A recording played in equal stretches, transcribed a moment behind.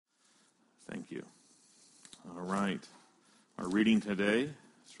Thank you. All right. Our reading today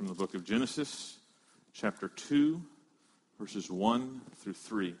is from the book of Genesis, chapter 2, verses 1 through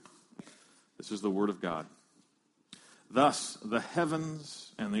 3. This is the word of God. Thus the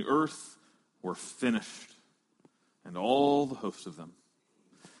heavens and the earth were finished, and all the hosts of them.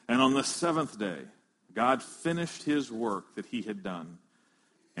 And on the seventh day, God finished his work that he had done,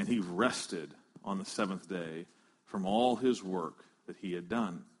 and he rested on the seventh day from all his work that he had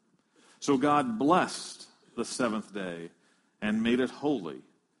done. So God blessed the seventh day and made it holy,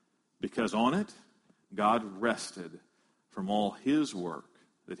 because on it God rested from all his work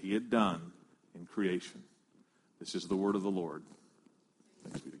that he had done in creation. This is the word of the Lord.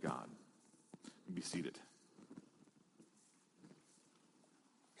 Thanks be to God. You be seated.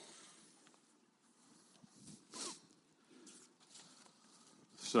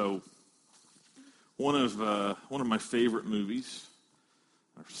 So, one of my favorite movies,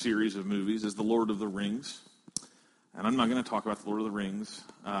 or series of movies, is The Lord of the Rings. And I'm not going to talk about The Lord of the Rings,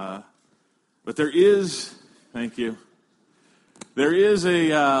 but there is, thank you, there is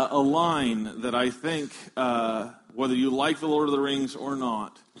a line that I think, whether you like The Lord of the Rings or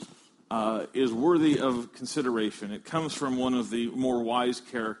not, is worthy of consideration. It comes from one of the more wise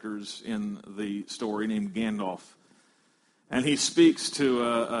characters in the story named Gandalf. And he speaks to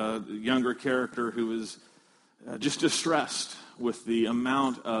a younger character who is just distressed with the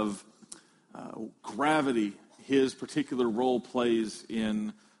amount of gravity his particular role plays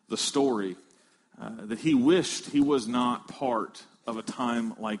in the story, that he wished he was not part of a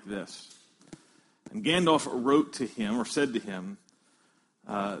time like this. And Gandalf wrote to him, or said to him,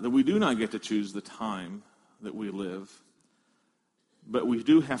 that we do not get to choose the time that we live, but we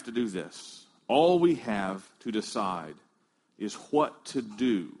do have to do this. All we have to decide is what to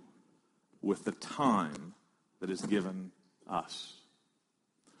do with the time that is given us.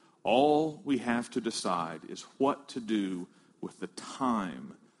 All we have to decide is what to do with the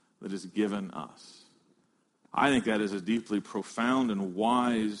time that is given us. I think that is a deeply profound and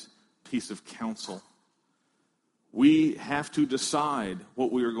wise piece of counsel. We have to decide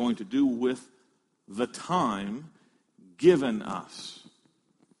what we are going to do with the time given us.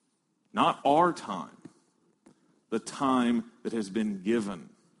 Not our time. The time that has been given.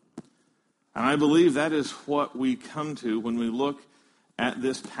 And I believe that is what we come to when we look at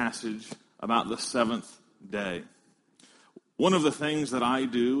this passage about the seventh day. One of the things that I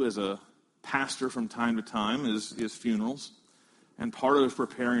do as a pastor from time to time is funerals. And part of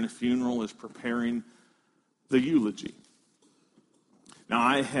preparing a funeral is preparing the eulogy. Now,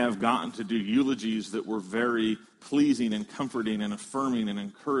 I have gotten to do eulogies that were very pleasing and comforting and affirming and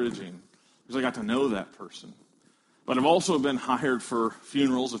encouraging because I got to know that person. But I've also been hired for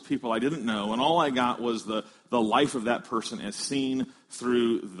funerals of people I didn't know, and all I got was the life of that person as seen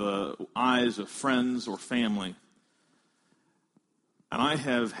through the eyes of friends or family. And I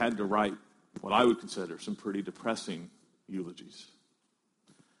have had to write what I would consider some pretty depressing eulogies.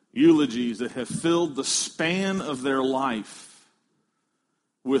 Eulogies that have filled the span of their life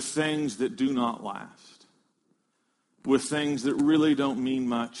with things that do not last, with things that really don't mean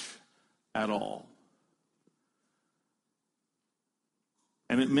much at all.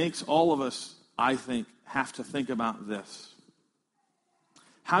 And it makes all of us, I think, have to think about this.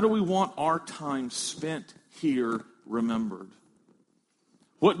 How do we want our time spent here remembered?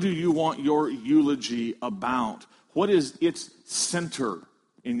 What do you want your eulogy about? What is its center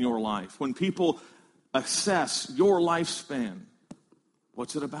in your life? When people assess your lifespan,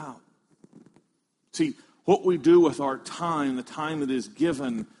 what's it about? See, what we do with our time, the time that is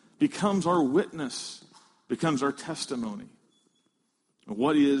given, becomes our witness, becomes our testimony.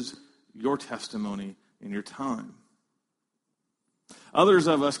 What is your testimony in your time? Others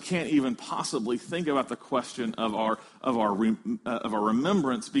of us can't even possibly think about the question of our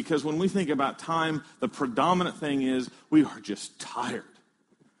remembrance, because when we think about time, the predominant thing is we are just tired,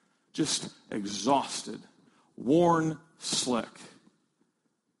 just exhausted, worn slick.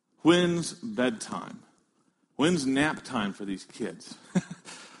 When's bedtime? When's nap time for these kids?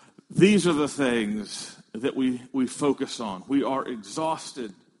 These are the things that we focus on. We are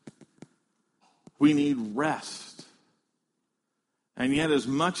exhausted. We need rest. And yet, as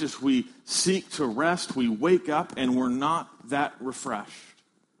much as we seek to rest, we wake up and we're not that refreshed.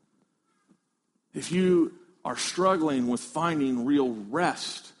 If you are struggling with finding real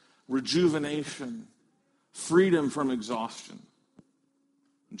rest, rejuvenation, freedom from exhaustion,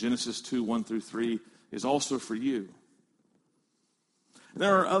 Genesis 2, 1 through 3 is also for you.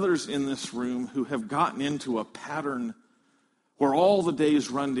 There are others in this room who have gotten into a pattern where all the days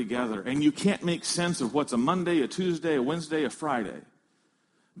run together, and you can't make sense of what's a Monday, a Tuesday, a Wednesday, a Friday.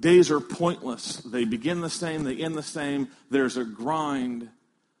 Days are pointless. They begin the same, they end the same. There's a grind.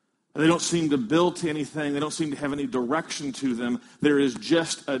 They don't seem to build to anything. They don't seem to have any direction to them. There is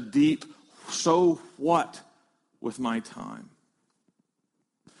just a deep, so what with my time?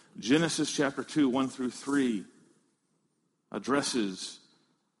 Genesis chapter 2, 1 through 3 addresses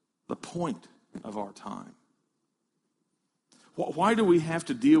the point of our time. Why do we have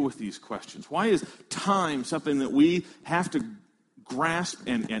to deal with these questions? Why is time something that we have to grasp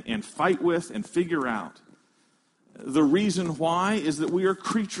and fight with and figure out? The reason why is that we are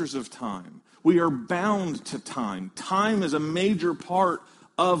creatures of time. We are bound to time. Time is a major part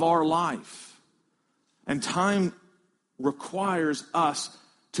of our life. And time requires us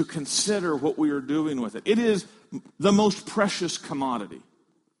to consider what we are doing with it. It is the most precious commodity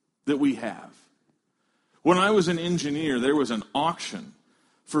that we have. When I was an engineer, there was an auction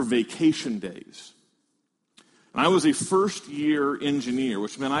for vacation days. And I was a first-year engineer,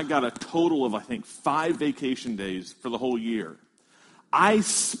 which meant I got a total of, 5 vacation days for the whole year. I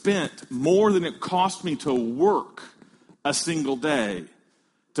spent more than it cost me to work a single day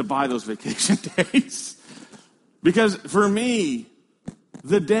to buy those vacation days. Because for me,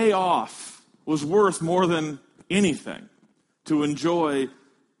 the day off was worth more than anything to enjoy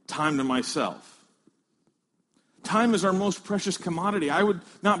time to myself. Time is our most precious commodity. I would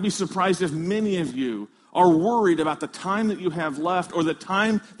not be surprised if many of you are worried about the time that you have left or the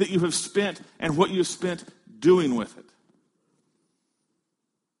time that you have spent and what you spent doing with it.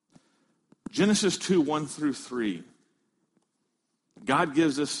 Genesis 2, 1 through 3. God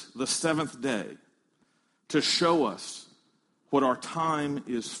gives us the 7th day to show us what our time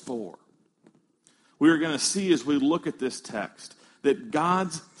is for. We are going to see as we look at this text that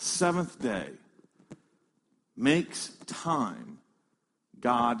God's 7th day makes time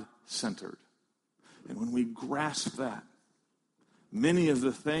God-centered. And when we grasp that, many of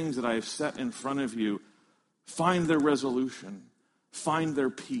the things that I have set in front of you find their resolution, find their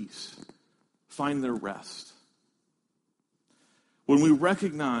peace, find their rest. When we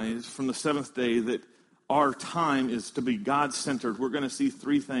recognize from the 7th day that our time is to be God-centered, we're going to see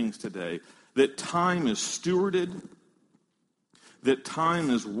 3 things today. That time is stewarded, that time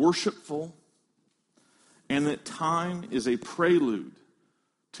is worshipful, and that time is a prelude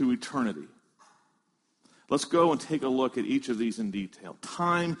to eternity. Let's go and take a look at each of these in detail.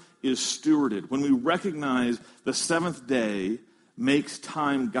 Time is stewarded. When we recognize the 7th day makes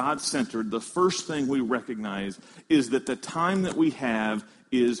time God-centered, the first thing we recognize is that the time that we have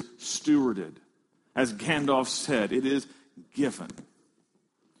is stewarded. As Gandalf said, it is given.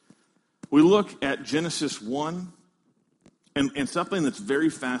 We look at Genesis 1, and something that's very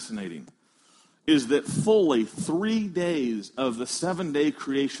fascinating is that fully 3 days of the 7-day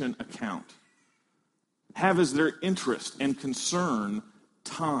creation account have as their interest and concern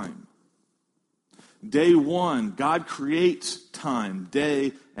time. Day 1, God creates time,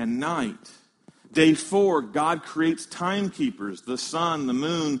 day and night. Day 4, God creates timekeepers, the sun, the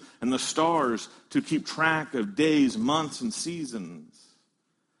moon, and the stars to keep track of days, months, and seasons.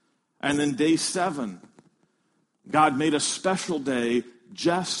 And then day 7, God made a special day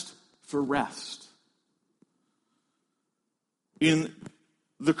just for rest. In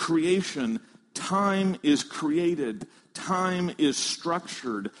the creation, time is created, time is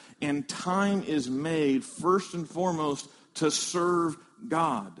structured, and time is made first and foremost to serve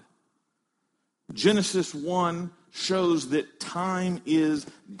God. Genesis 1 shows that time is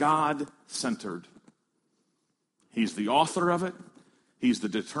God-centered. He's the author of it, He's the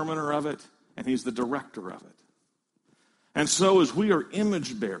determiner of it, and He's the director of it. And so as we are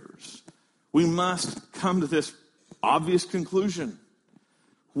image bearers, we must come to this obvious conclusion.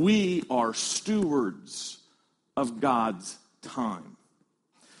 We are stewards of God's time.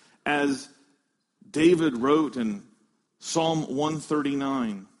 As David wrote in Psalm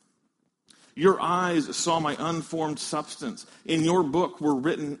 139, your eyes saw my unformed substance. In your book were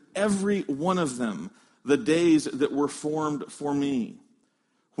written, every one of them, the days that were formed for me,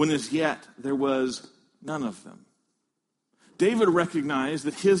 when as yet there was none of them. David recognized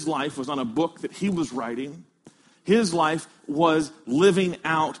that his life was on a book that he was writing. His life was living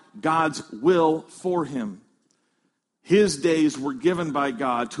out God's will for him. His days were given by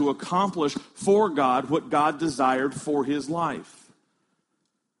God to accomplish for God what God desired for his life.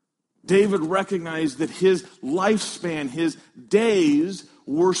 David recognized that his lifespan, his days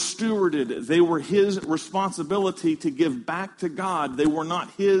were stewarded. They were his responsibility to give back to God. They were not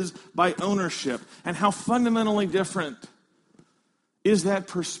his by ownership. And how fundamentally different is that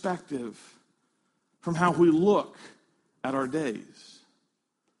perspective from how we look at our days?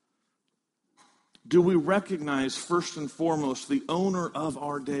 do we recognize first and foremost the owner of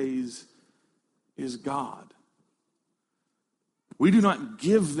our days is God? We do not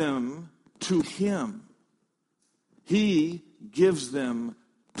give them to him. He gives them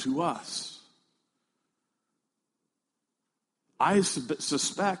to us. I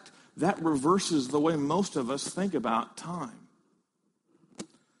suspect that reverses the way most of us think about time.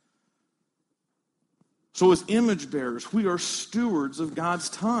 So as image bearers, we are stewards of God's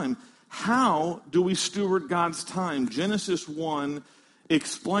time. How do we steward God's time? Genesis 1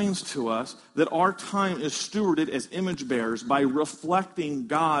 explains to us that our time is stewarded as image bearers by reflecting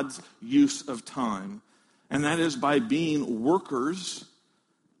God's use of time. And that is by being workers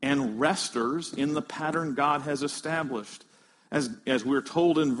and resters in the pattern God has established. As we're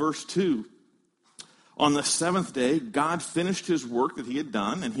told in verse 2, on the seventh day, God finished his work that he had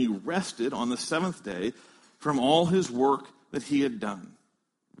done, and he rested on the seventh day from all his work that he had done.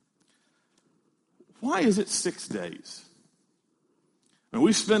 Why is it 6 days? And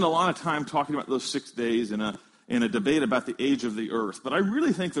we spend a lot of time talking about those 6 days in a debate about the age of the earth. But I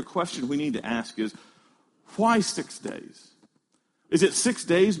really think the question we need to ask is, why 6 days? Is it 6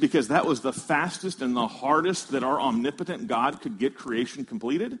 days because that was the fastest and the hardest that our omnipotent God could get creation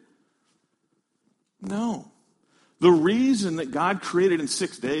completed? No. The reason that God created in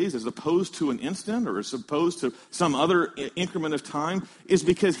 6 days as opposed to an instant or as opposed to some other increment of time is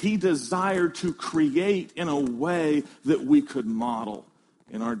because he desired to create in a way that we could model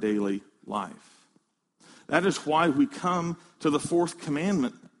in our daily life. That is why we come to the fourth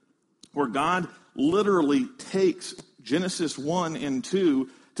commandment, where God literally takes Genesis 1 and 2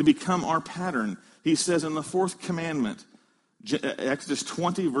 to become our pattern. He says in the fourth commandment, Exodus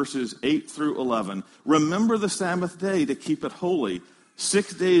 20, verses 8 through 11, remember the Sabbath day to keep it holy.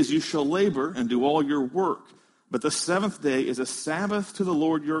 6 days you shall labor and do all your work, but the seventh day is a Sabbath to the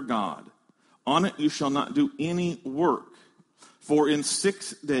Lord your God. On it you shall not do any work. For in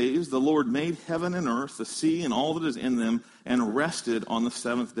 6 days the Lord made heaven and earth, the sea and all that is in them, and rested on the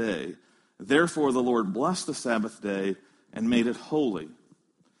seventh day. Therefore the Lord blessed the Sabbath day and made it holy.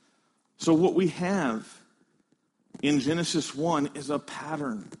 So what we have in Genesis 1 is a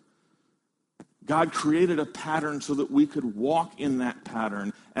pattern. God created a pattern so that we could walk in that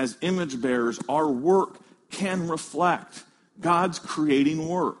pattern. As image bearers, our work can reflect God's creating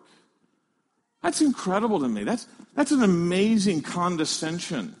work. That's incredible to me. That's an amazing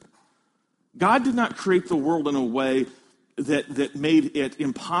condescension. God did not create the world in a way that made it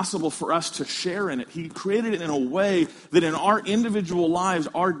impossible for us to share in it. He created it in a way that in our individual lives,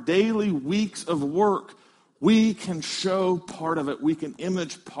 our daily weeks of work, we can show part of it. We can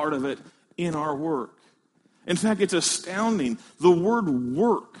image part of it in our work. In fact, it's astounding. The word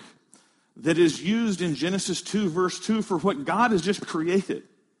work that is used in Genesis 2, verse 2 for what God has just created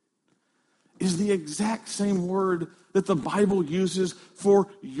is the exact same word that the Bible uses for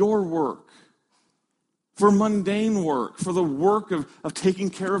your work, for mundane work, for the work of taking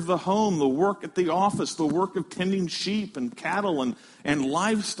care of the home, the work at the office, the work of tending sheep and cattle and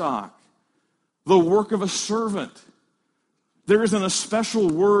livestock, the work of a servant. There isn't a special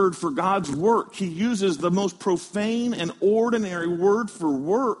word for God's work. He uses the most profane and ordinary word for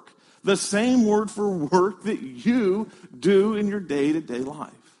work, the same word for work that you do in your day-to-day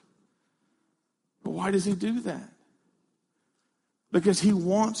life. But why does he do that? Because he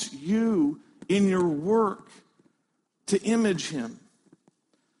wants you in your work to image him.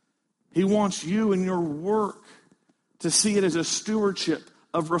 He wants you in your work to see it as a stewardship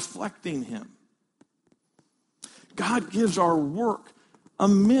of reflecting him. God gives our work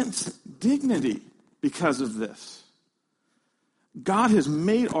immense dignity because of this. God has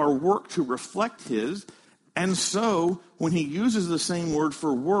made our work to reflect his, and so when he uses the same word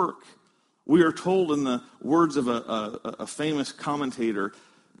for work, we are told in the words of a famous commentator,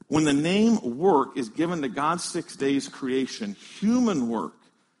 when the name work is given to God's 6 days creation, human work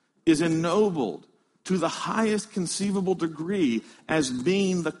is ennobled to the highest conceivable degree as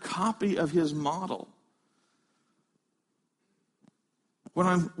being the copy of his model.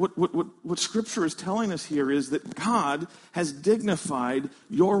 What Scripture is telling us here is that God has dignified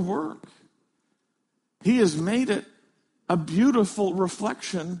your work. He has made it a beautiful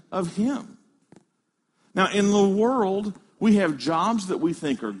reflection of him. Now, in the world, we have jobs that we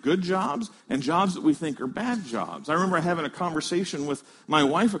think are good jobs and jobs that we think are bad jobs. I remember having a conversation with my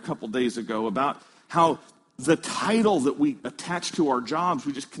wife a couple days ago about how the title that we attach to our jobs,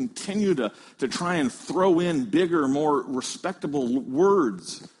 we just continue to try and throw in bigger, more respectable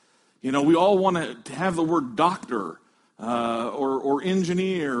words. You know, we all want to have the word doctor or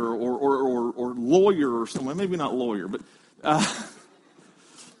engineer or lawyer or something. Maybe not lawyer, but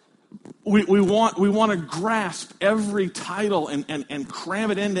We want to grasp every title and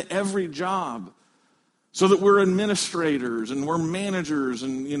cram it into every job so that we're administrators and we're managers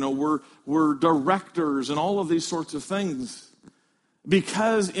and we're directors and all of these sorts of things.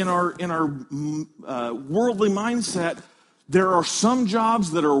 Because in our worldly mindset, there are some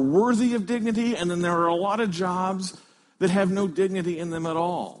jobs that are worthy of dignity, and then there are a lot of jobs that have no dignity in them at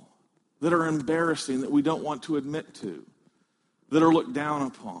all, that are embarrassing, that we don't want to admit to, that are looked down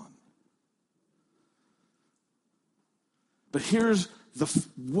upon. But here's the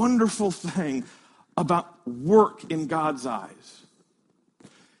wonderful thing about work in God's eyes.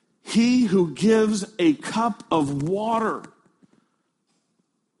 He who gives a cup of water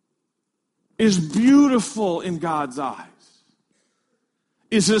is beautiful in God's eyes,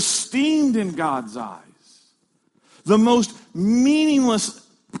 is esteemed in God's eyes. The most meaningless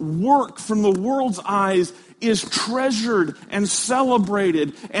work from the world's eyes is treasured and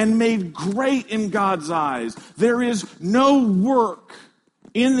celebrated and made great in God's eyes. There is no work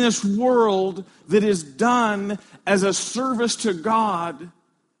in this world that is done as a service to God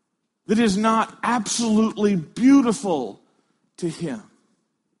that is not absolutely beautiful to Him.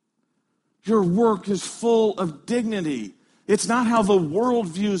 Your work is full of dignity. It's not how the world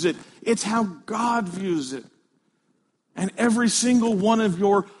views it, it's how God views it. And every single one of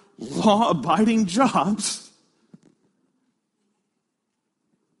your law-abiding jobs,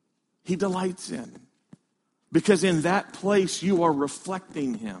 He delights in. Because in that place you are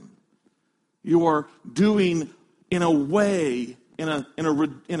reflecting Him. You are doing in a way, in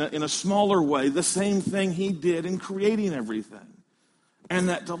a smaller way, the same thing He did in creating everything. And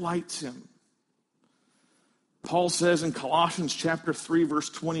that delights Him. Paul says in Colossians chapter 3, verse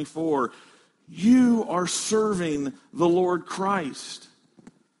 24, you are serving the Lord Christ.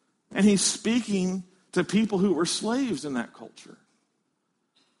 And he's speaking to people who were slaves in that culture.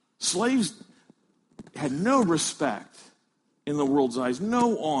 Slaves had no respect in the world's eyes,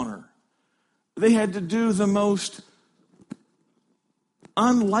 no honor. They had to do the most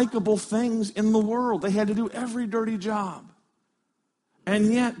unlikable things in the world. They had to do every dirty job.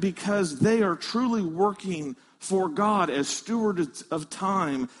 And yet, because they are truly working for God as stewards of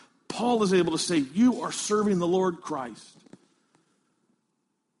time, Paul is able to say, you are serving the Lord Christ.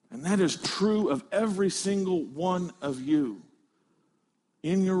 And that is true of every single one of you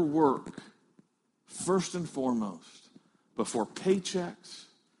in your work, first and foremost, before paychecks,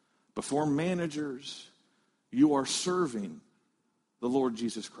 before managers, you are serving the Lord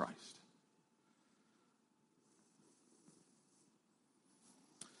Jesus Christ.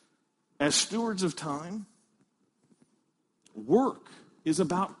 As stewards of time, work is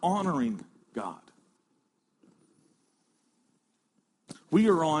about honoring God. We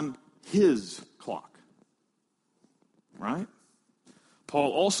are on His clock, right?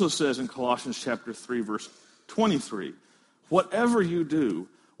 Paul also says in Colossians chapter 3, verse 23, whatever you do,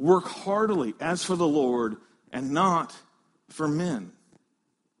 work heartily as for the Lord and not for men.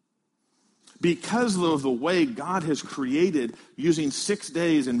 Because of the way God has created, using 6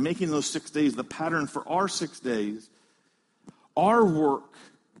 days and making those 6 days the pattern for our 6 days, our work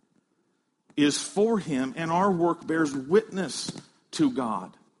is for Him, and our work bears witness to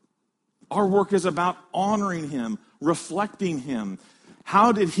God. Our work is about honoring Him, reflecting Him.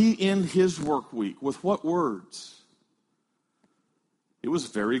 How did He end His work week? With what words? It was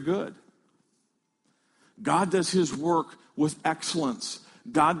very good. God does His work with excellence.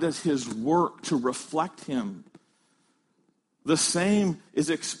 God does His work to reflect Him. The same is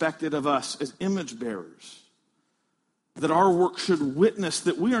expected of us as image bearers. That our work should witness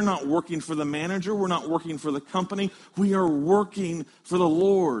that we are not working for the manager, we're not working for the company, we are working for the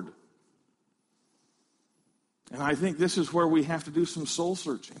Lord. And I think this is where we have to do some soul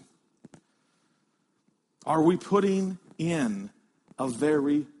searching. Are we putting in a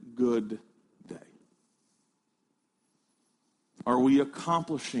very good day? Are we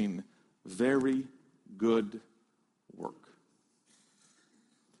accomplishing very good work?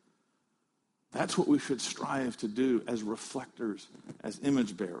 That's what we should strive to do as reflectors, as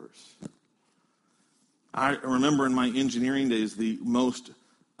image bearers. I remember in my engineering days, the most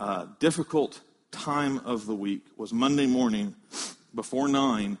difficult time of the week was Monday morning before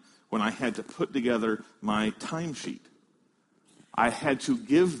 9 when I had to put together my timesheet. I had to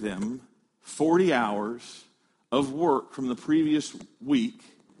give them 40 hours of work from the previous week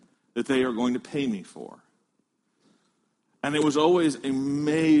that they are going to pay me for. And it was always a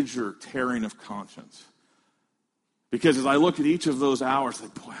major tearing of conscience. Because as I look at each of those hours,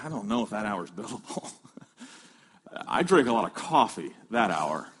 like, boy, I don't know if that hour is billable. I drank a lot of coffee that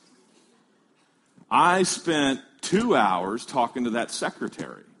hour. I spent 2 hours talking to that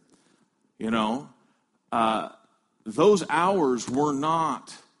secretary. Those hours were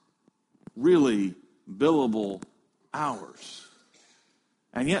not really billable hours.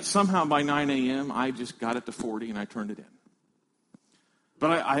 And yet somehow by 9 a.m., I just got it to 40 and I turned it in.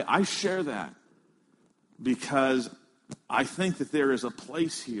 But I share that because I think that there is a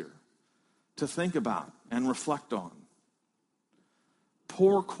place here to think about and reflect on.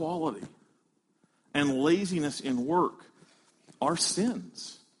 Poor quality and laziness in work are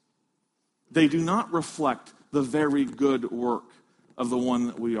sins. They do not reflect the very good work of the one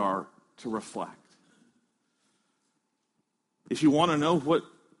that we are to reflect. If you want to know what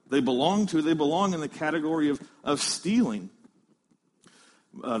they belong to, they belong in the category of stealing.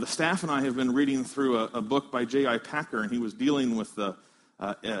 The staff and I have been reading through a book by J.I. Packer, and he was dealing with the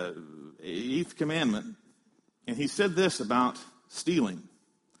eighth commandment. And he said this about stealing.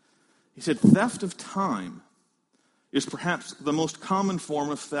 He said, theft of time is perhaps the most common form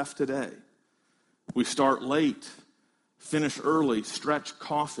of theft today. We start late, finish early, stretch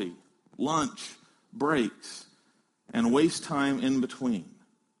coffee, lunch, breaks, and waste time in between.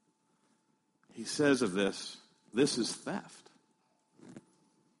 He says of this is theft.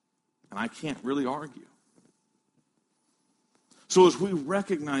 And I can't really argue. So as we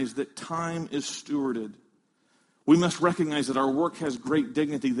recognize that time is stewarded, we must recognize that our work has great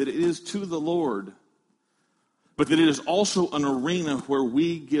dignity, that it is to the Lord, but that it is also an arena where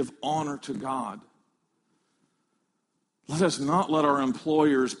we give honor to God. Let us not let our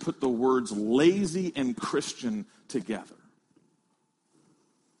employers put the words lazy and Christian together.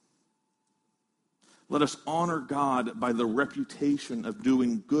 Let us honor God by the reputation of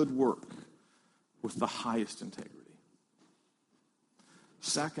doing good work with the highest integrity.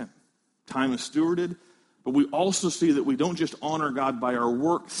 Second, time is stewarded, but we also see that we don't just honor God by our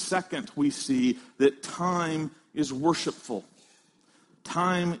work. Second, we see that time is worshipful.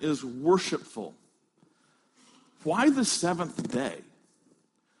 Time is worshipful. Why the seventh day?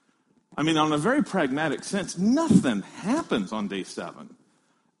 I mean, on a very pragmatic sense, nothing happens on day 7.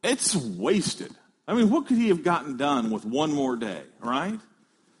 It's wasted. I mean, what could he have gotten done with one more day, right?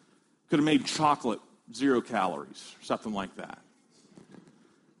 Could have made chocolate 0 calories, or something like that.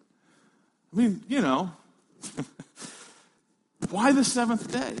 I mean, why the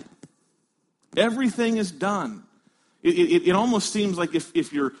seventh day? Everything is done. It almost seems like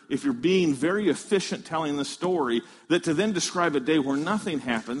if you're being very efficient telling the story, that to then describe a day where nothing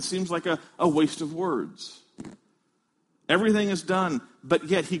happens seems like a waste of words. Everything is done, but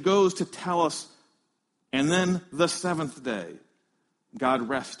yet he goes to tell us, and then the seventh day, God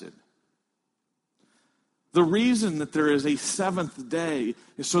rested. The reason that there is a seventh day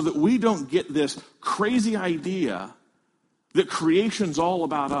is so that we don't get this crazy idea that creation's all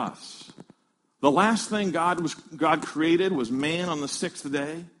about us. The last thing God created was man on the 6th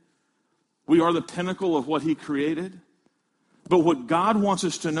day. We are the pinnacle of what he created. But what God wants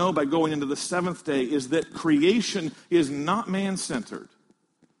us to know by going into the 7th day is that creation is not man-centered.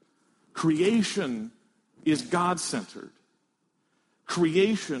 Creation is God-centered.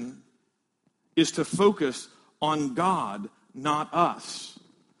 Creation is to focus on God, not us.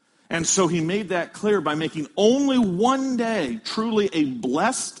 And so he made that clear by making only one day truly a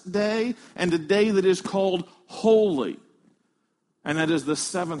blessed day and a day that is called holy. And that is the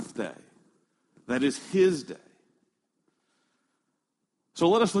 7th day. That is his day. So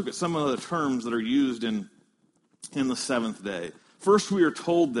let us look at some of the terms that are used in the 7th day. First, we are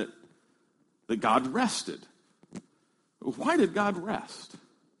told that God rested. Why did God rest?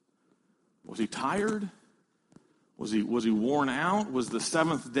 Was he tired? Was he worn out? Was the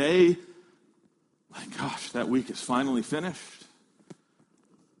 7th day, like, gosh, that week is finally finished?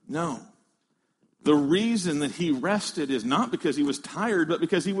 No. The reason that he rested is not because he was tired, but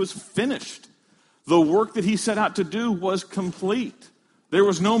because he was finished. The work that he set out to do was complete. There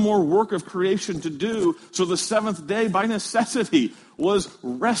was no more work of creation to do, so the 7th day, by necessity, was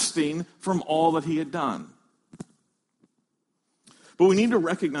resting from all that he had done. But we need to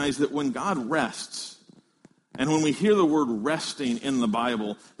recognize that when God rests, and when we hear the word resting in the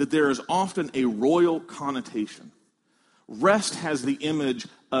Bible, that there is often a royal connotation. Rest has the image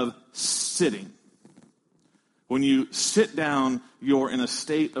of sitting. When you sit down, you're in a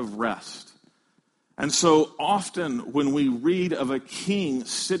state of rest. And so often when we read of a king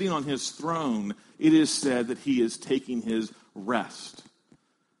sitting on his throne, it is said that he is taking his rest.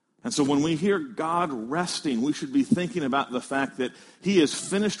 And so when we hear God resting, we should be thinking about the fact that he is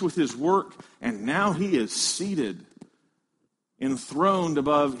finished with his work and now he is seated, enthroned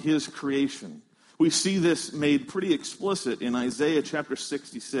above his creation. We see this made pretty explicit in Isaiah chapter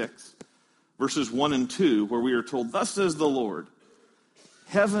 66, verses 1 and 2, where we are told, "Thus says the Lord,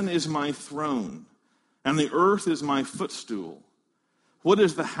 Heaven is my throne, and the earth is my footstool. What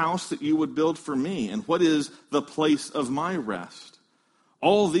is the house that you would build for me, and what is the place of my rest?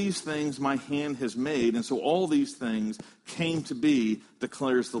 All these things my hand has made, and so all these things came to be,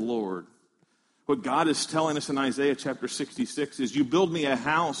 declares the Lord. What God is telling us in Isaiah chapter 66 is, you build me a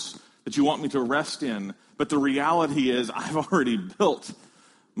house that you want me to rest in, but the reality is I've already built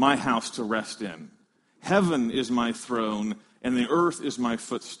my house to rest in. Heaven is my throne, and the earth is my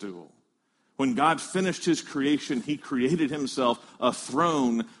footstool. When God finished his creation, he created himself a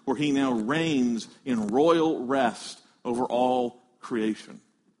throne where he now reigns in royal rest over all creation.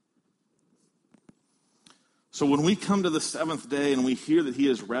 So when we come to the seventh day and we hear that he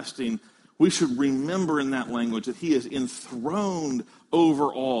is resting, we should remember in that language that he is enthroned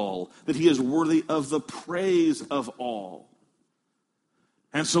over all, that he is worthy of the praise of all.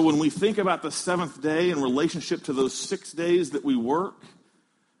 And so when we think about the seventh day in relationship to those 6 days that we work,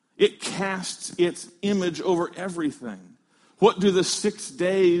 it casts its image over everything. What do the 6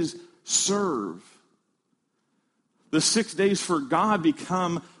 days serve? The 6 days for God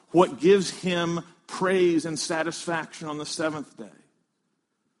become what gives him praise and satisfaction on the seventh day.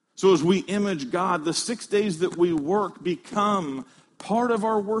 So as we image God, the 6 days that we work become part of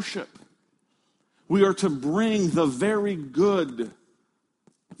our worship. We are to bring the very good,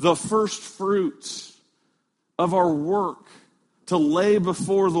 the first fruits of our work, to lay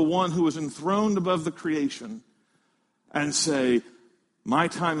before the one who is enthroned above the creation and say, my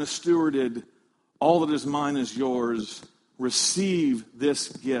time is stewarded, all that is mine is yours. Receive this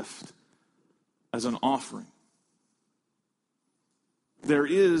gift as an offering. There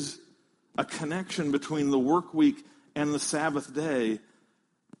is a connection between the work week and the Sabbath day.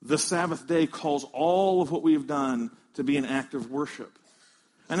 The Sabbath day calls all of what we have done to be an act of worship.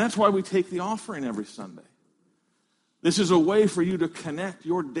 And that's why we take the offering every Sunday. This is a way for you to connect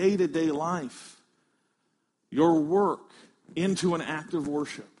your day-to-day life, your work, into an act of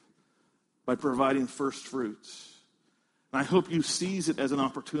worship by providing first fruits. And I hope you seize it as an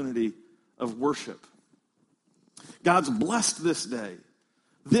opportunity of worship. God's blessed this day.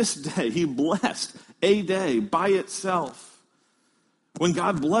 This day, he blessed a day by itself. When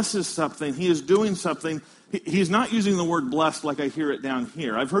God blesses something, he is doing something. He's not using the word blessed like I hear it down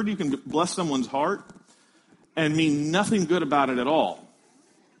here. I've heard you can bless someone's heart and mean nothing good about it at all.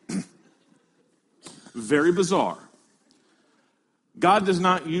 Very bizarre. God does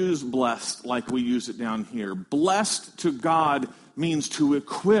not use blessed like we use it down here. Blessed to God means to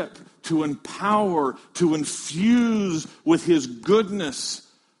equip, to empower, to infuse with his goodness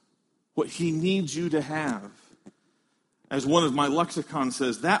what he needs you to have. As one of my lexicons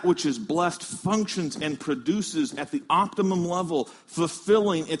says, that which is blessed functions and produces at the optimum level,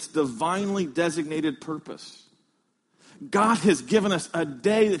 fulfilling its divinely designated purpose. God has given us a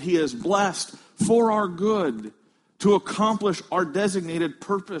day that he has blessed for our good, to accomplish our designated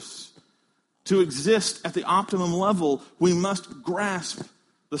purpose. To exist at the optimum level, we must grasp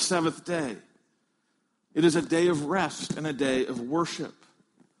the seventh day. It is a day of rest and a day of worship.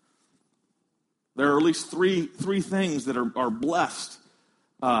 There are at least three things that are blessed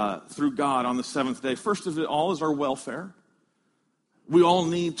through God on the seventh day. First of it all is our welfare. We all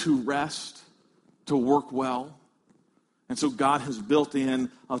need to rest, to work well. And so God has built in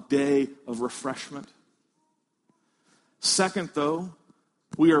a day of refreshment. Second, though,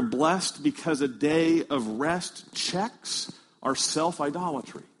 we are blessed because a day of rest checks our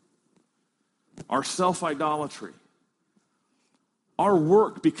self-idolatry. Our self-idolatry. Our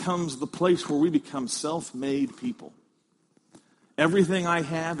work becomes the place where we become self-made people. Everything I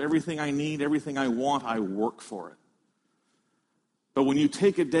have, everything I need, everything I want, I work for it. But when you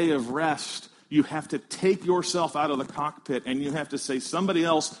take a day of rest, you have to take yourself out of the cockpit and you have to say, somebody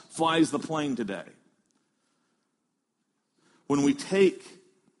else flies the plane today. When we take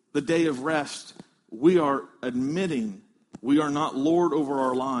the day of rest, we are admitting we are not Lord over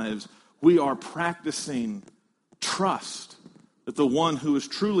our lives. We are practicing trust that the one who is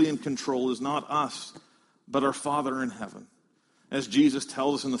truly in control is not us, but our Father in heaven. As Jesus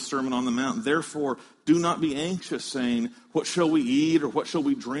tells us in the Sermon on the Mount, therefore, do not be anxious, saying, what shall we eat, or what shall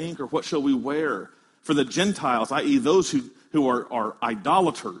we drink, or what shall we wear? For the Gentiles, i.e. those who are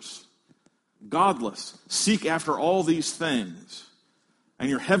idolaters, godless, seek after all these things. And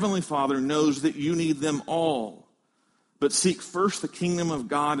your heavenly Father knows that you need them all. But seek first the kingdom of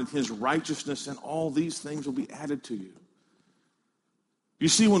God and his righteousness, and all these things will be added to you. You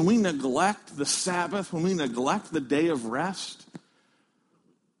see, when we neglect the Sabbath, when we neglect the day of rest,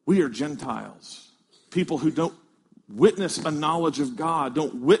 we are Gentiles. People who don't witness a knowledge of God,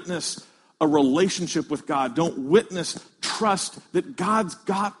 don't witness a relationship with God, don't witness trust that God's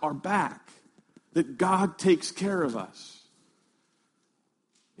got our back, that God takes care of us.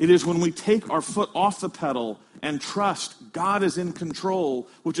 It is when we take our foot off the pedal and trust God is in control,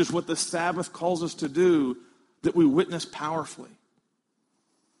 which is what the Sabbath calls us to do, that we witness powerfully.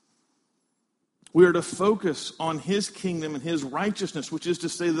 We are to focus on his kingdom and his righteousness, which is to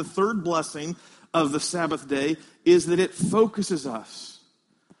say the third blessing of the Sabbath day is that it focuses us.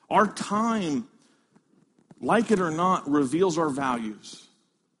 Our time, like it or not, reveals our values.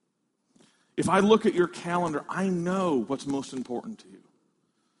 If I look at your calendar, I know what's most important to you.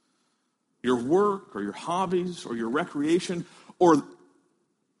 Your work or your hobbies or your recreation or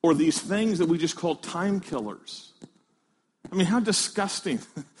these things that we just call time killers. I mean, how disgusting.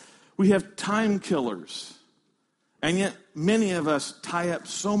 We have time killers. And yet many of us tie up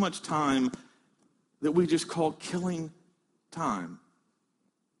so much time that we just call killing time.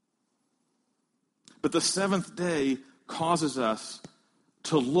 But the seventh day causes us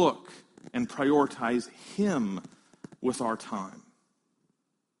to look and prioritize him with our time.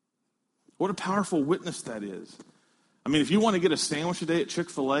 What a powerful witness that is. I mean, if you want to get a sandwich today at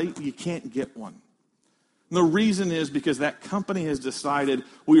Chick-fil-A, you can't get one. And the reason is because that company has decided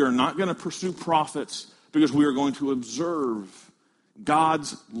we are not going to pursue profits because we are going to observe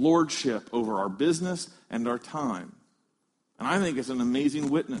God's lordship over our business and our time. And I think it's an amazing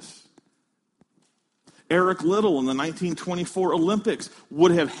witness. Eric Liddell in the 1924 Olympics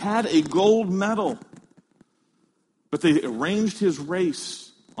would have had a gold medal, but they arranged his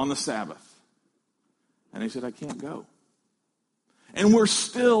race on the Sabbath. And he said, I can't go. And we're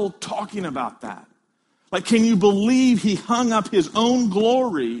still talking about that. Like, can you believe he hung up his own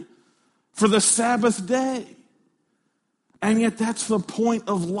glory for the Sabbath day? And yet that's the point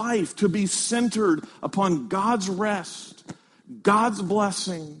of life, to be centered upon God's rest, God's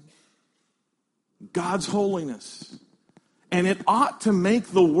blessing, God's holiness. And it ought to make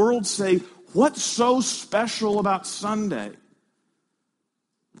the world say, what's so special about Sunday?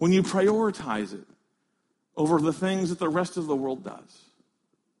 When you prioritize it over the things that the rest of the world does.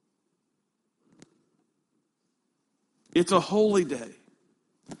 It's a holy day.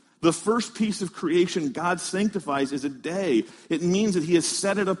 The first piece of creation God sanctifies is a day. It means that he has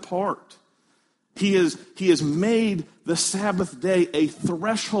set it apart. He has made the Sabbath day a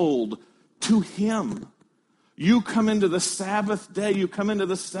threshold to him. You come into the Sabbath day, you come into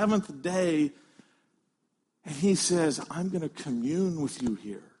the seventh day, and he says, I'm going to commune with you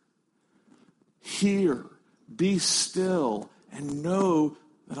here. Here, be still, and know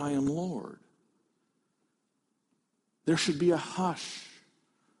that I am Lord. There should be a hush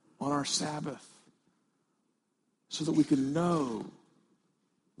on our Sabbath so that we can know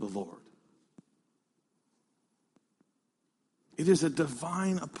the Lord. It is a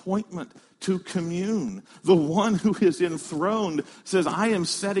divine appointment to commune. The one who is enthroned says, I am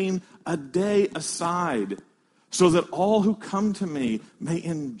setting a day aside so that all who come to me may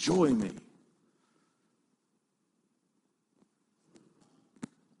enjoy me.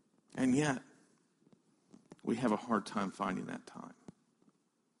 And yet, we have a hard time finding that time.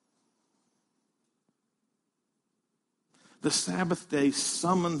 The Sabbath day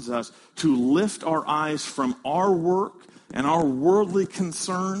summons us to lift our eyes from our work and our worldly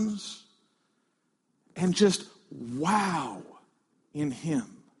concerns and just wow in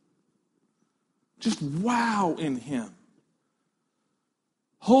him. Just wow in him.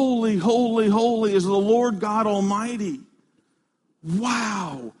 Holy, holy, holy is the Lord God Almighty.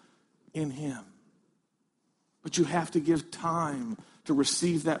 Wow in him. But you have to give time to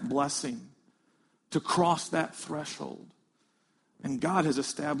receive that blessing, to cross that threshold. And God has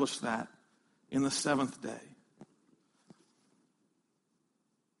established that in the seventh day.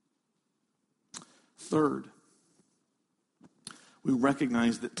 Third, we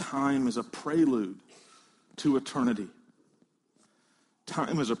recognize that time is a prelude to eternity.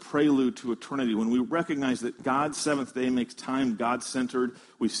 Time is a prelude to eternity. When we recognize that God's seventh day makes time God-centered,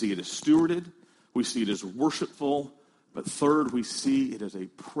 we see it as stewarded, we see it as worshipful, but third, we see it as a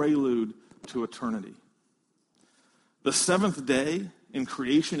prelude to eternity. The seventh day in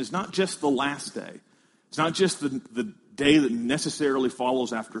creation is not just the last day. It's not just the day that necessarily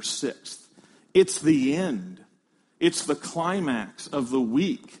follows after sixth. It's the end. It's the climax of the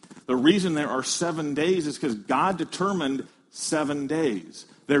week. The reason there are 7 days is because God determined 7 days.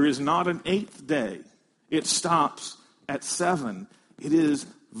 There is not an eighth day. It stops at 7. It is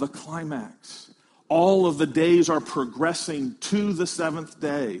the climax. All of the days are progressing to the seventh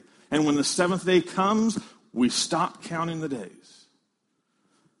day. And when the seventh day comes, we stop counting the days.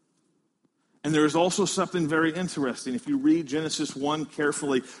 And there is also something very interesting. If you read Genesis 1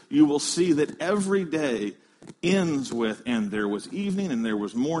 carefully, you will see that every day ends with, and there was evening and there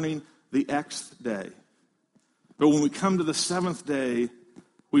was morning the Xth day. But when we come to the seventh day,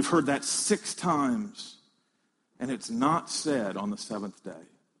 we've heard that 6 times, and it's not said on the seventh day.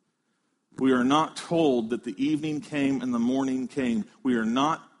 We are not told that the evening came and the morning came. We are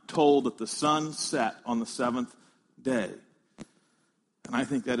not told that the sun set on the seventh day. And I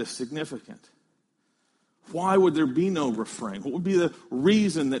think that is significant. Why would there be no refrain? What would be the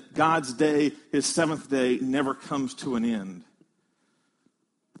reason that God's day, his seventh day, never comes to an end?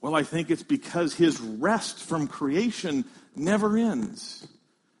 Well, I think it's because his rest from creation never ends.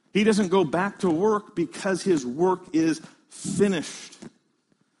 He doesn't go back to work because his work is finished.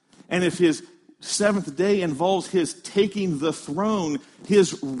 And if his seventh day involves his taking the throne,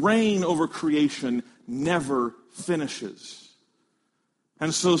 his reign over creation never finishes.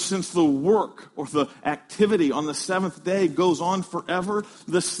 And so since the work or the activity on the seventh day goes on forever,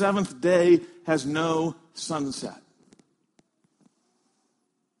 the seventh day has no sunset.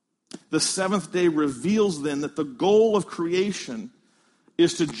 The seventh day reveals then that the goal of creation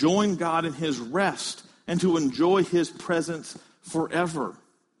is to join God in his rest and to enjoy his presence forever.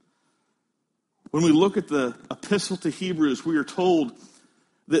 When we look at the epistle to Hebrews, we are told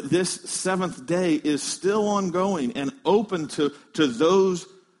that this seventh day is still ongoing and open to those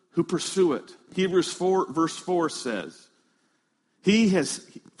who pursue it. Hebrews 4, verse 4 says, he has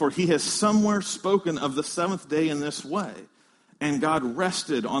somewhere spoken of the seventh day in this way, and God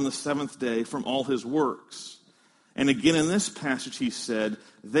rested on the seventh day from all his works. And again in this passage he said,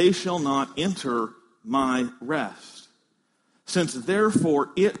 they shall not enter my rest, since therefore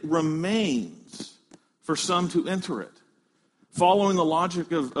it remains for some to enter it. Following the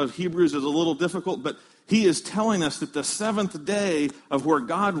logic of Hebrews is a little difficult, but he is telling us that the seventh day of where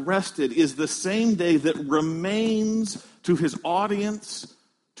God rested is the same day that remains to his audience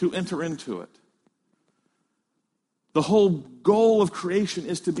to enter into it. The whole goal of creation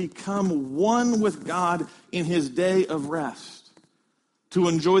is to become one with God in his day of rest, to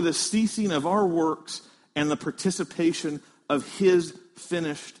enjoy the ceasing of our works and the participation of his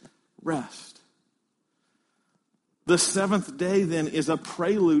finished rest. The seventh day, then, is a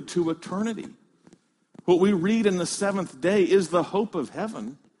prelude to eternity. What we read in the seventh day is the hope of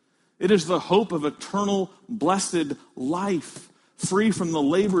heaven. It is the hope of eternal, blessed life, free from the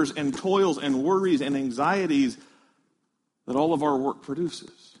labors and toils and worries and anxieties that all of our work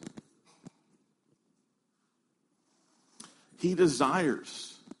produces. He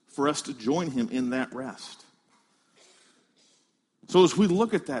desires for us to join him in that rest. So as we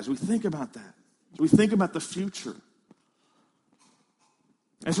look at that, as we think about that, as we think about the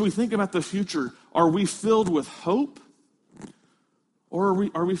future, are we filled with hope or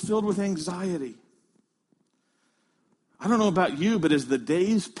are we filled with anxiety? I don't know about you, but as the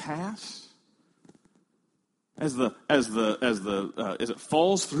days pass, as it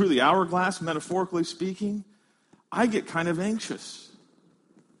falls through the hourglass, metaphorically speaking, I get kind of anxious.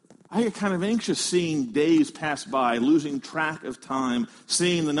 I get kind of anxious seeing days pass by, losing track of time,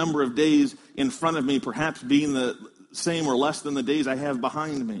 seeing the number of days in front of me perhaps being the same or less than the days I have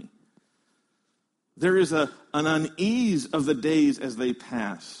behind me. There is an unease of the days as they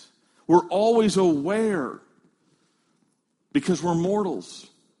pass. We're always aware, because we're mortals,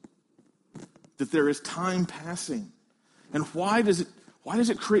 that there is time passing. And why does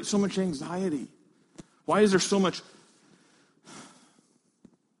it create so much anxiety? Why is there so much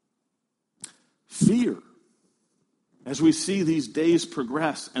fear as we see these days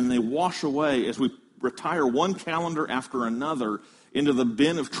progress and they wash away, as we retire one calendar after another into the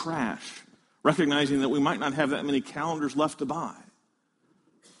bin of trash, recognizing that we might not have that many calendars left to buy?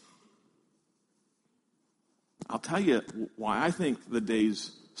 I'll tell you why I think the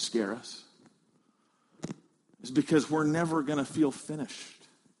days scare us. It's because we're never going to feel finished.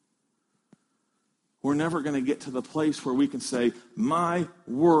 We're never going to get to the place where we can say, my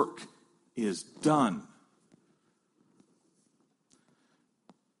work is done.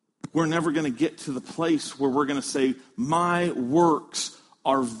 We're never going to get to the place where we're going to say, my works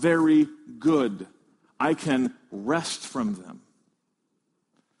are very good. I can rest from them.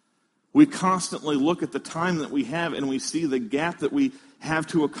 We constantly look at the time that we have and we see the gap that we have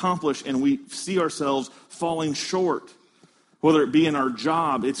to accomplish, and we see ourselves falling short. Whether it be in our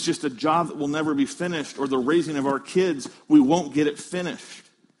job, it's just a job that will never be finished, or the raising of our kids, we won't get it finished.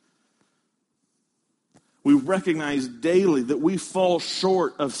 We recognize daily that we fall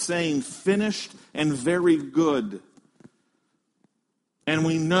short of saying finished and very good. And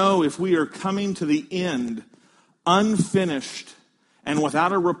we know if we are coming to the end unfinished and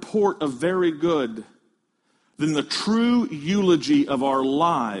without a report of very good, then the true eulogy of our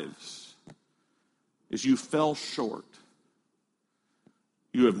lives is you fell short.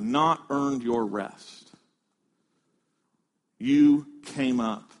 You have not earned your rest. You came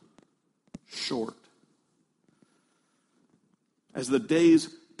up short. As the days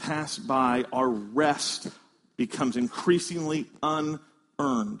pass by, our rest becomes increasingly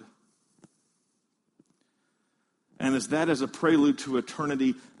unearned. And as that is a prelude to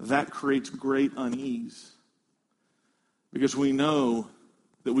eternity, that creates great unease. Because we know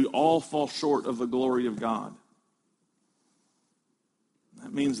that we all fall short of the glory of God.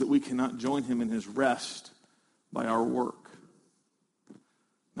 That means that we cannot join him in his rest by our work.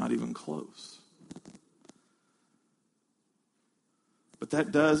 Not even close. But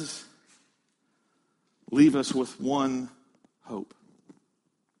that does leave us with one hope.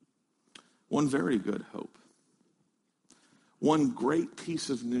 One very good hope. One great piece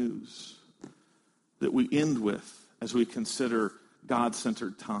of news that we end with as we consider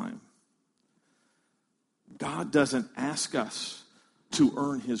God-centered time. God doesn't ask us to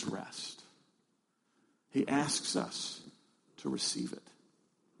earn his rest. He asks us to receive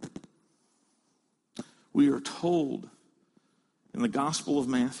it. We are told in the Gospel of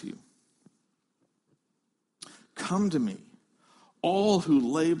Matthew, "Come to me, all who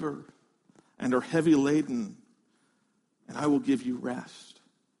labor and are heavy laden, and I will give you rest.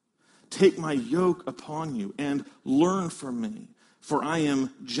 Take my yoke upon you and learn from me, for I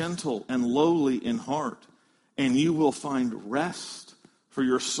am gentle and lowly in heart, and you will find rest for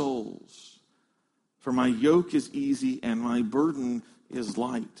your souls. For my yoke is easy and my burden is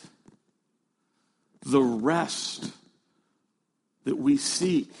light." The rest that we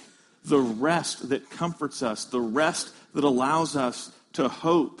seek, the rest that comforts us, the rest that allows us to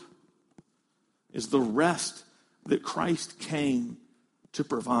hope, is the rest that Christ came to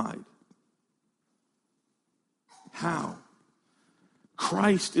provide. How?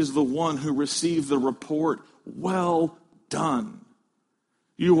 Christ is the one who received the report, "Well done.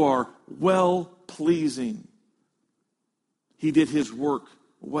 You are well-pleasing." He did his work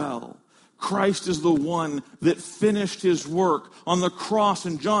well. Christ is the one that finished his work on the cross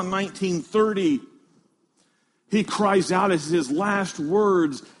in John 19:30. He cries out as his last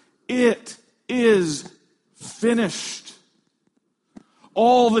words, "It is finished."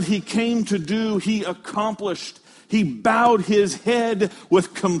 All that he came to do, he accomplished. He bowed his head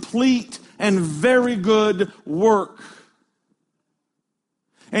with complete and very good work.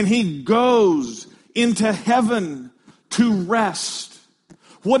 And he goes into heaven to rest.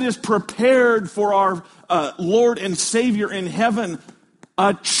 What is prepared for our Lord and Savior in heaven?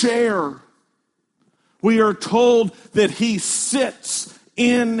 A chair. We are told that he sits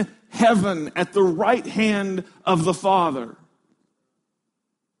in heaven at the right hand of the Father.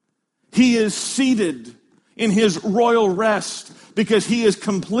 He is seated in his royal rest because he has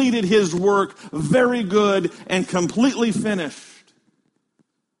completed his work very good and completely finished.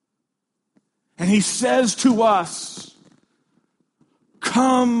 And he says to us,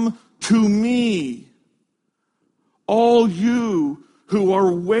 "Come to me, all you who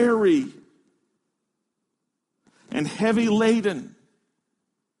are weary and heavy laden,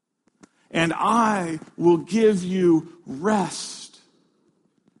 and I will give you rest."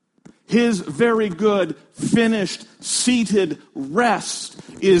 His very good, finished, seated rest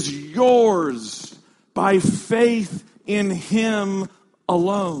is yours by faith in him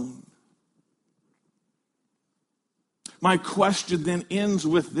alone. My question then ends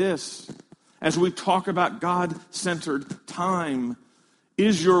with this. As we talk about God-centered time,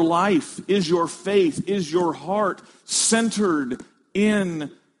 is your life, is your faith, is your heart centered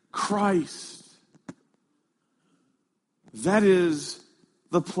in Christ? That is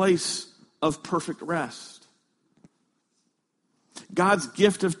the place of perfect rest. God's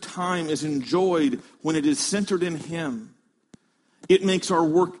gift of time is enjoyed when it is centered in him. It makes our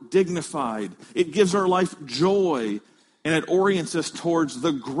work dignified. It gives our life joy. And it orients us towards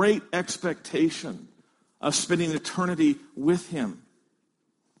the great expectation of spending eternity with him.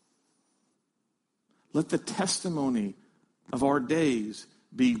 Let the testimony of our days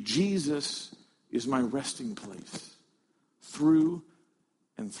be, "Jesus is my resting place through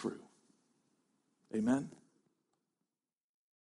and through." Amen.